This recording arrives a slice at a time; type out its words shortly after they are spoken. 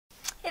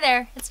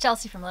there, it's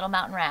Chelsea from Little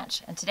Mountain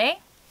Ranch, and today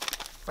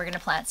we're going to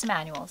plant some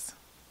annuals.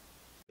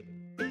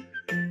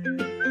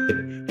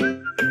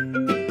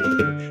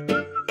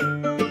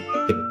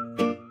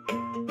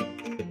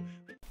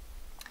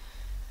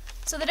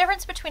 So the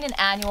difference between an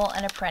annual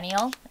and a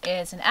perennial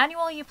is an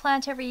annual you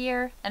plant every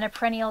year, and a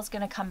perennial is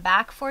going to come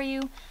back for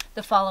you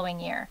the following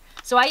year.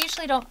 So I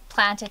usually don't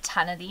plant a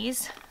ton of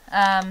these.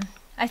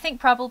 I think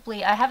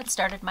probably I haven't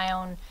started my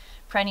own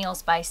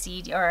perennials by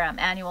seed or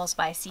annuals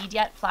by seed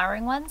yet,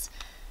 flowering ones.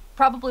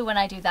 Probably when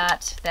I do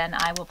that, then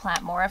I will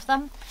plant more of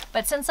them.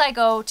 But since I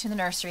go to the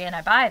nursery and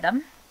I buy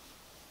them,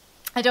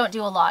 I don't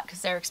do a lot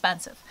because they're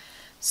expensive.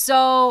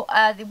 So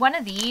one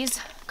of these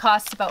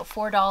costs about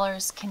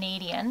 $4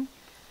 Canadian,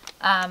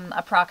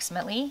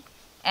 approximately.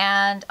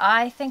 And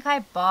I think I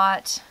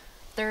bought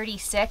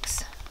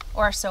 36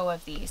 or so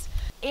of these.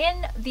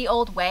 In the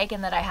old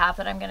wagon that I have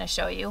that I'm going to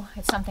show you,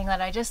 it's something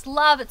that I just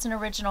love. It's an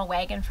original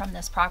wagon from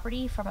this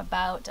property from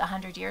about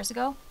 100 years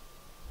ago.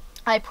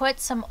 I put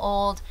some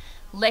old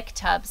lick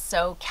tubs,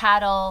 so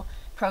cattle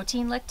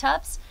protein lick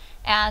tubs,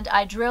 and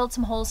I drilled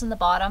some holes in the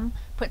bottom,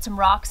 put some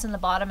rocks in the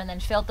bottom, and then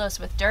filled those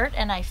with dirt,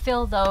 and I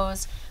fill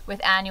those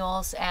with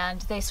annuals,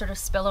 and they sort of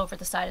spill over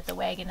the side of the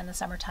wagon in the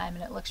summertime,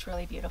 and it looks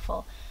really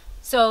beautiful.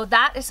 So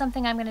that is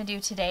something I'm going to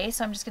do today.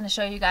 So I'm just going to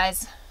show you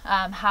guys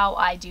how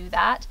I do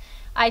that.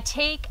 I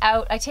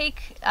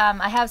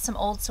have some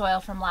old soil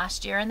from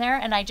last year in there,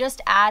 and I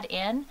just add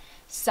in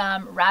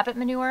some rabbit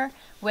manure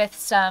with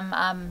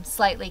some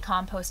slightly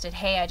composted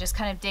hay. I just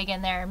kind of dig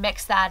in there,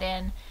 mix that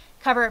in,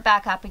 cover it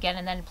back up again,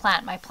 and then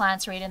plant my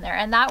plants right in there.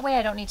 And that way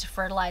I don't need to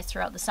fertilize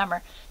throughout the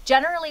summer.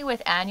 Generally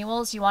with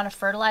annuals, you want to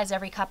fertilize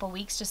every couple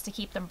weeks just to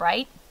keep them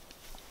bright,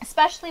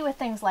 especially with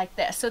things like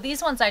this. So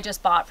these ones I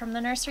just bought from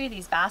the nursery,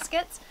 these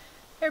baskets,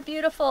 they're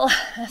beautiful.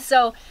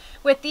 So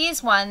with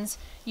these ones,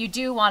 you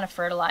do want to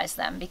fertilize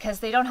them because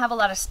they don't have a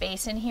lot of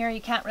space in here.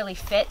 You can't really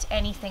fit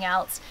anything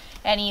else,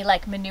 any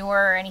like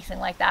manure or anything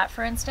like that,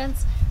 for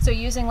instance. So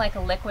using like a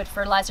liquid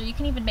fertilizer, you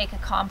can even make a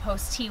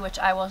compost tea, which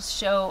I will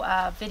show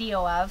a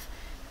video of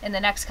in the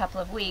next couple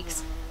of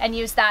weeks, and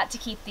use that to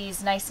keep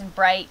these nice and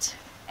bright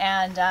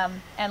and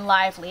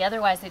lively.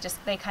 Otherwise,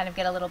 they kind of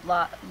get a little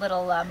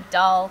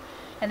dull,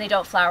 and they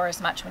don't flower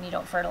as much when you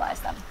don't fertilize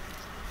them.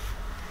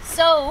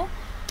 So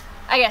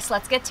I guess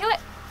let's get to it.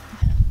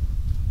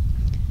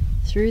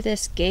 Through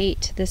this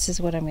gate, this is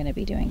what I'm going to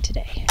be doing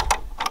today.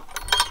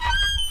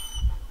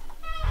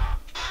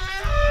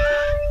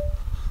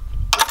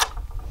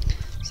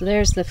 So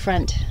there's the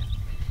front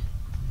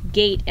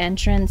gate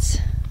entrance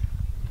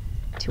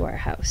to our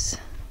house.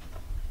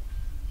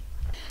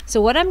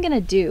 So what I'm going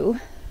to do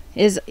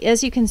is,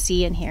 as you can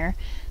see in here,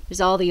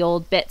 there's all the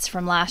old bits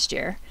from last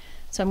year.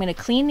 So I'm going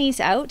to clean these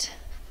out,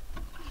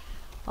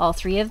 all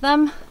three of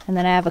them, and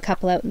then I have a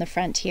couple out in the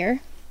front here.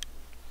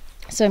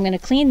 So I'm going to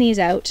clean these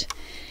out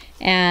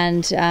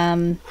and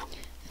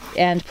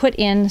put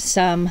in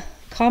some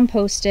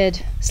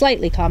composted,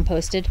 slightly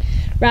composted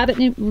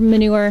rabbit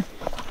manure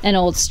and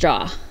old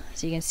straw.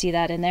 So you can see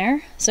that in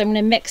there. So I'm going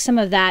to mix some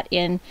of that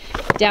in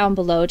down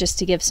below just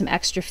to give some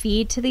extra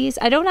feed to these.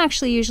 I don't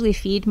actually usually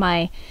feed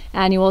my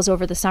annuals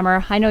over the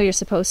summer. I know you're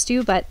supposed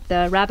to, but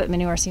the rabbit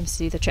manure seems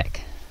to do the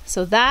trick.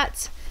 So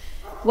that's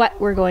what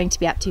we're going to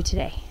be up to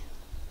today.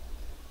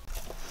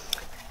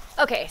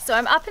 Okay, so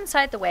I'm up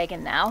inside the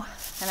wagon now,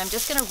 and I'm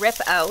just going to rip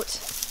out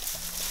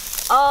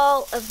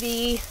all of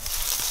the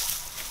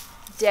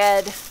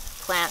dead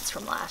plants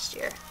from last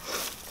year.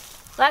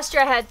 Last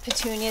year I had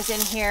petunias in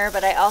here,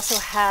 but I also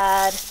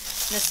had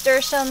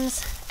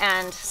nasturtiums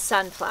and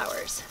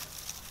sunflowers.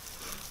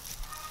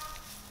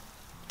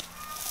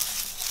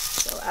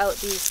 So out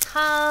these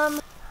come.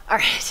 All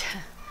right,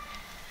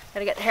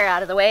 gotta get the hair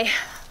out of the way.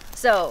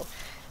 So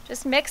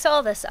just mix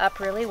all this up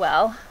really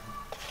well,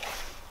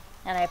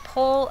 and I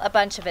pull a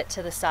bunch of it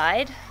to the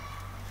side.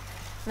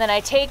 And then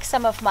I take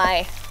some of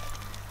my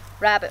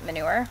rabbit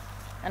manure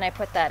and I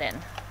put that in.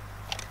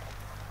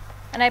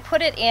 And I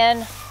put it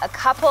in a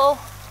couple,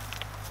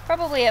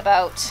 probably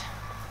about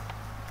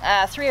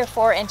 3 or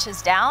 4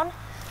 inches down,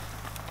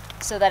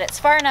 so that it's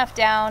far enough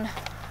down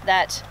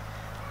that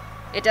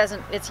it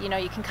doesn't, you know,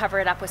 you can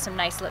cover it up with some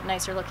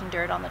nicer looking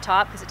dirt on the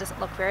top because it doesn't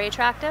look very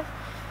attractive.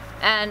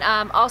 And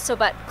also,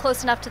 but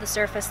close enough to the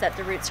surface that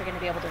the roots are going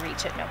to be able to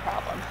reach it, no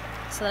problem.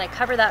 So then I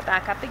cover that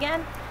back up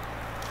again,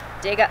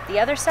 dig up the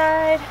other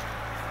side,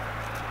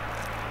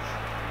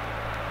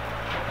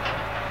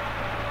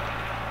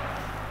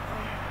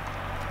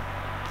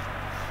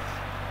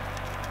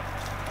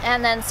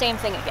 and then same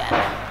thing again.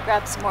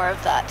 Grab some more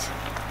of that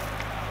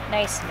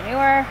nice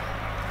manure,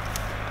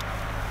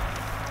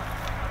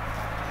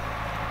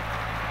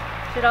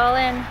 put it all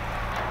in,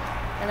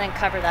 and then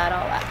cover that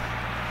all up.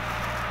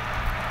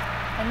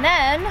 And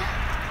then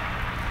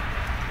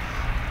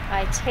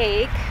I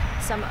take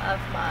some of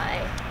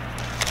my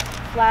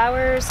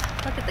flowers.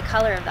 Look at the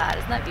color of that,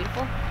 isn't that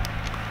beautiful?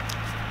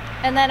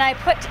 And then I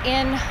put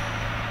in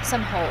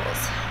some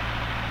holes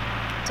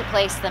to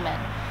place them in.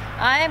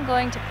 I'm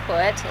going to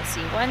put, let's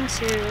see, 1,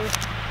 2,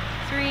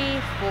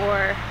 3,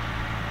 4,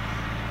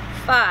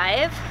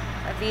 5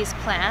 of these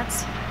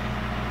plants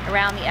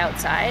around the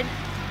outside.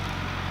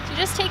 So you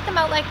just take them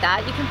out like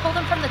that. You can pull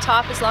them from the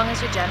top as long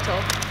as you're gentle,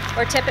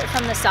 or tip it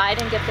from the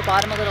side and give the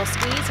bottom a little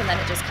squeeze, and then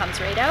it just comes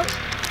right out.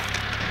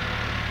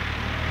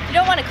 You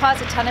don't want to cause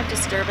a ton of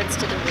disturbance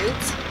to the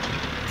roots.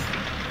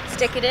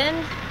 Stick it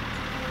in,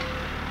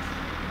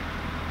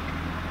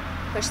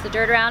 push the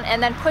dirt around,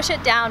 and then push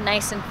it down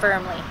nice and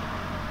firmly.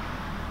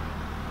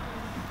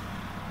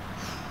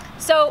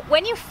 So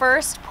when you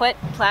first put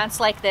plants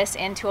like this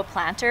into a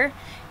planter,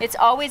 it's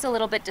always a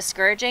little bit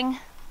discouraging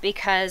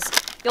because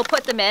you'll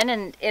put them in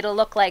and it'll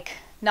look like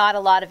not a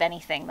lot of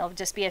anything. There'll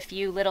just be a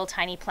few little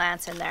tiny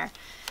plants in there.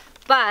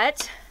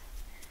 But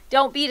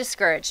don't be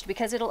discouraged,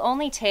 because it'll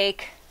only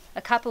take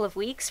a couple of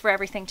weeks for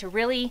everything to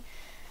really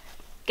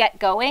get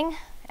going.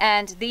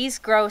 And these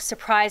grow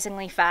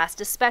surprisingly fast,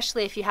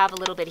 especially if you have a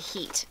little bit of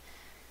heat.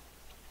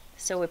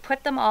 So we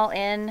put them all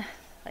in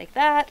like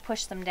that,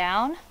 push them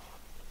down.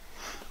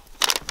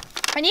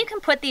 And you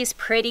can put these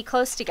pretty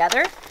close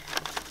together.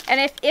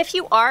 And if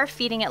you are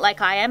feeding it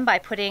like I am by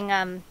putting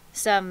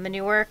some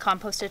manure,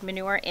 composted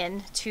manure,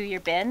 into your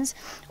bins,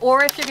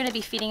 or if you're going to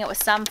be feeding it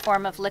with some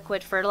form of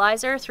liquid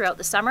fertilizer throughout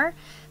the summer,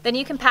 then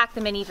you can pack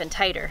them in even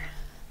tighter,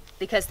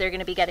 because they're going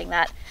to be getting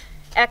that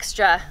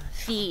extra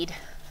feed.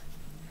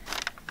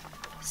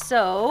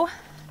 So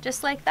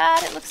just like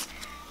that, it looks.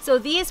 So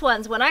these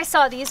ones, when I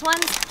saw these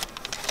ones,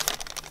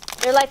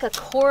 they're like a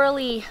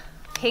corally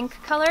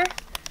pink color.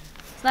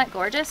 Isn't that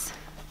gorgeous?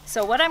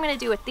 So what I'm going to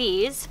do with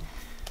these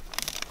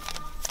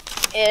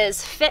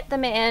is fit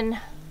them in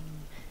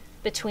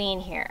between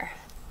here.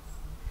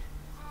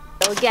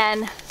 So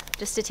again,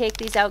 just to take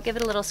these out, give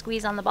it a little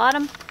squeeze on the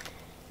bottom,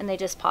 and they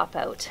just pop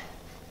out.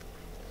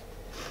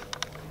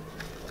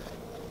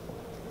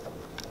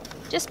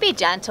 Just be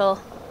gentle,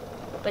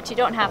 but you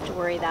don't have to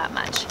worry that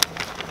much.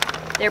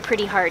 They're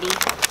pretty hardy.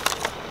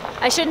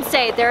 I shouldn't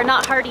say they're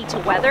not hardy to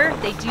weather.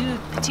 They do,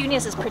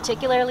 petunias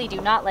particularly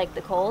do not like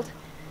the cold,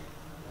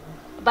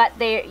 but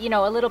they, you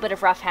know, a little bit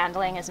of rough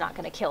handling is not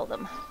going to kill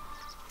them.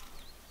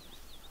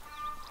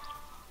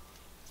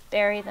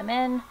 Bury them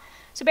in.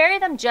 So bury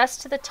them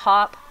just to the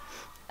top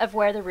of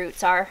where the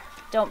roots are.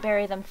 Don't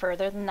bury them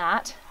further than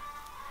that.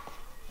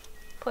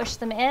 Push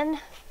them in,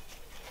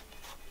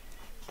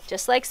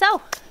 just like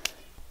so.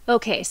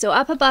 Okay, so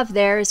up above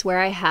there is where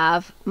I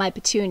have my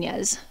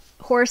petunias.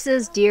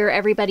 Horses, deer,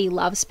 everybody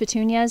loves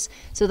petunias,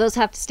 so those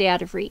have to stay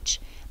out of reach.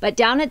 But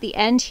down at the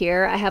end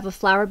here, I have a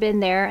flower bin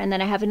there, and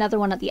then I have another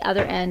one at the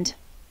other end.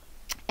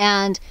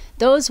 And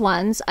those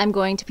ones, I'm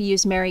going to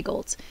use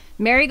marigolds.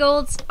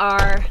 Marigolds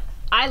are,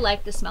 I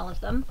like the smell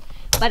of them,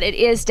 but it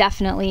is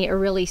definitely a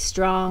really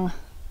strong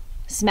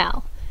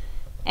smell.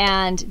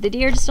 And the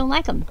deer just don't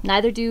like them.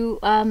 Neither do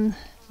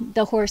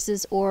the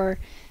horses or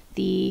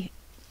the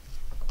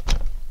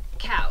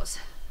cows.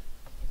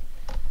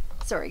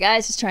 Sorry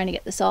guys, just trying to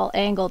get this all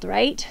angled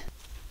right.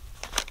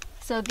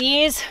 So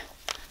this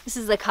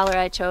is the color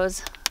I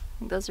chose. I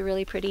think those are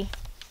really pretty.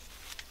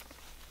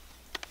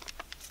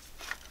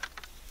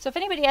 So if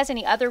anybody has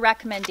any other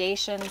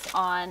recommendations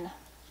on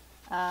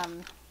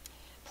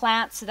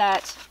plants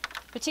that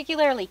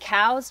particularly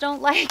cows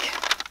don't like,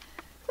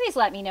 please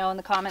let me know in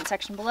the comment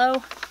section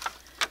below,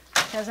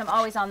 because I'm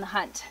always on the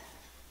hunt.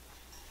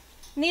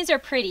 And these are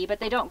pretty, but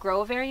they don't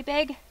grow very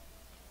big.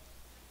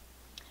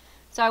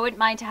 So I wouldn't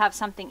mind to have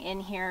something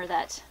in here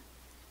that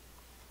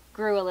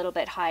grew a little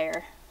bit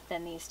higher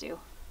than these do.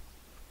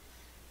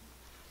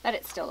 But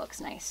it still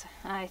looks nice,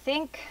 I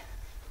think.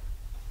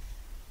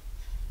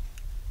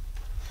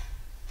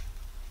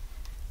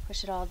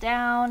 Push it all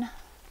down.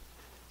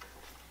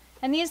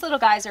 And these little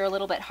guys are a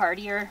little bit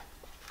hardier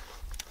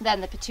than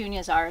the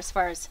petunias are as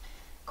far as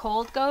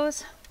cold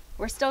goes.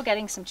 We're still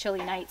getting some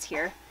chilly nights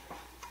here,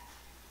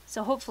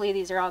 so hopefully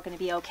these are all going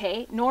to be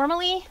okay.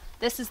 Normally,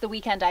 this is the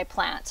weekend I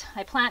plant.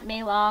 I plant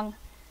May long.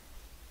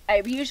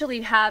 I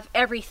usually have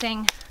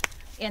everything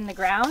in the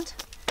ground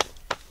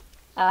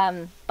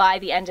by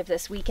the end of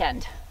this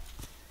weekend.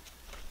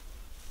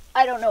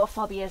 I don't know if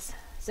I'll be as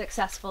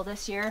successful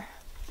this year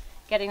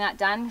getting that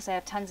done, because I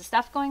have tons of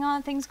stuff going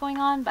on, things going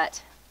on,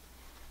 but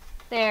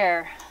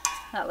there,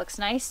 that looks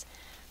nice.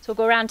 So we'll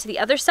go around to the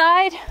other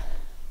side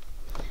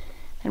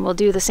and we'll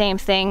do the same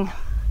thing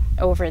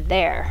over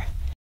there.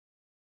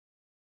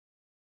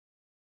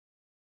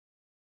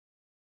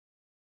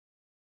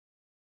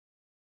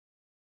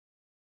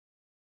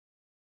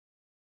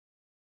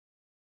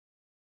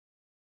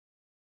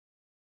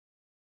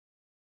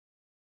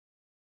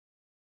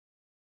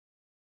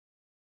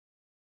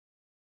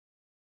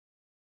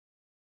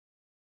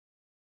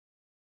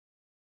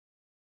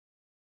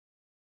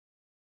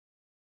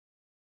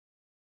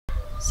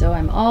 So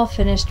I'm all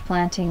finished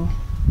planting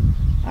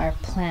our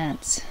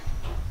plants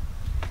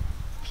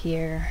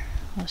here.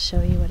 I'll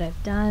show you what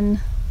I've done.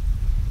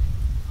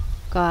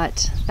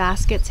 Got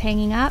baskets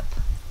hanging up,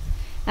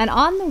 and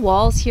on the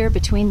walls here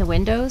between the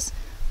windows,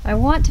 I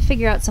want to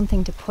figure out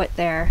something to put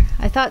there.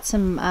 I thought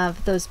some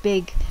of those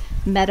big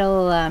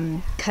metal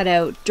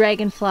cutout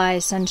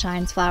dragonflies,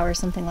 sunshines, flowers,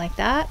 something like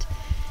that.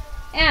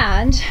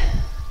 And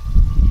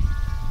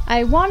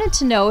I wanted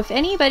to know if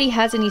anybody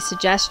has any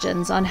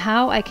suggestions on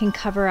how I can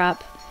cover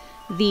up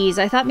these.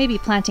 I thought maybe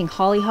planting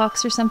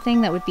hollyhocks or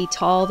something that would be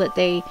tall,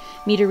 that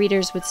meter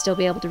readers would still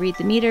be able to read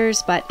the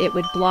meters, but it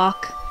would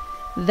block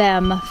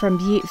them from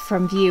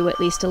view at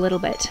least a little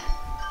bit.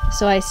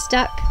 So I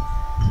stuck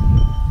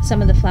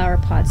some of the flower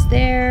pots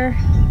there.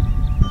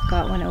 I've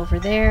got one over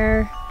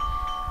there.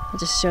 I'll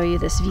just show you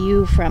this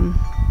view from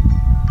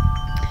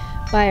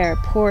by our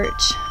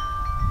porch.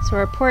 So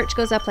our porch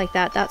goes up like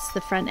that. That's the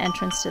front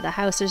entrance to the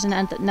house. There's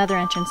another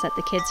entrance that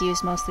the kids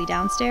use mostly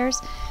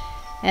downstairs.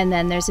 And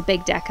then there's a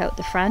big deck out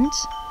the front.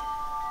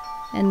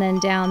 And then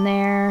down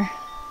there,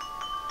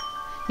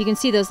 you can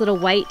see those little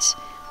white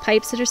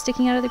pipes that are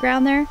sticking out of the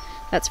ground there.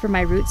 That's for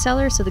my root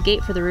cellar. So the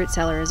gate for the root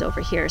cellar is over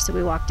here. So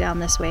we walk down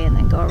this way and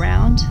then go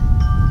around.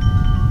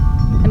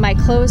 And my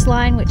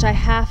clothesline, which I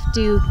have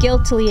to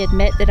guiltily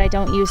admit that I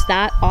don't use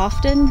that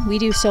often. We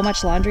do so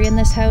much laundry in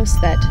this house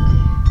that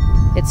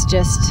it's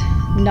just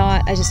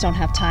not, I just don't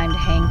have time to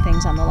hang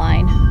things on the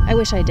line. I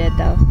wish I did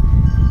though.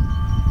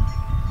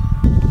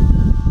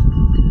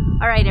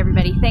 All right,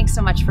 everybody, thanks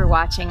so much for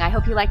watching. I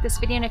hope you liked this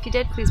video, and if you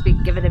did, please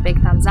give it a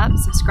big thumbs up,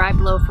 subscribe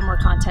below for more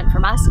content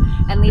from us,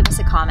 and leave us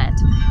a comment.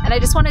 And I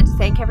just wanted to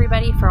thank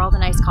everybody for all the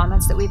nice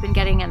comments that we've been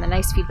getting and the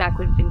nice feedback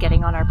we've been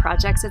getting on our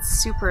projects. It's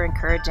super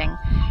encouraging.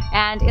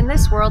 And in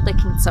this world that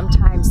can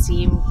sometimes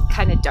seem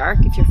kind of dark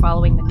if you're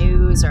following the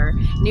news or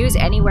news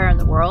anywhere in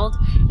the world,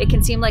 it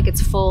can seem like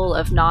it's full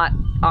of not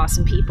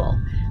awesome people.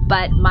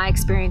 But my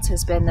experience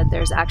has been that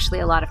there's actually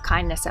a lot of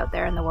kindness out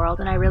there in the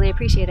world, and I really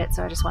appreciate it,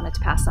 so I just wanted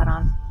to pass that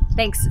on.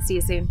 Thanks, see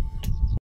you soon.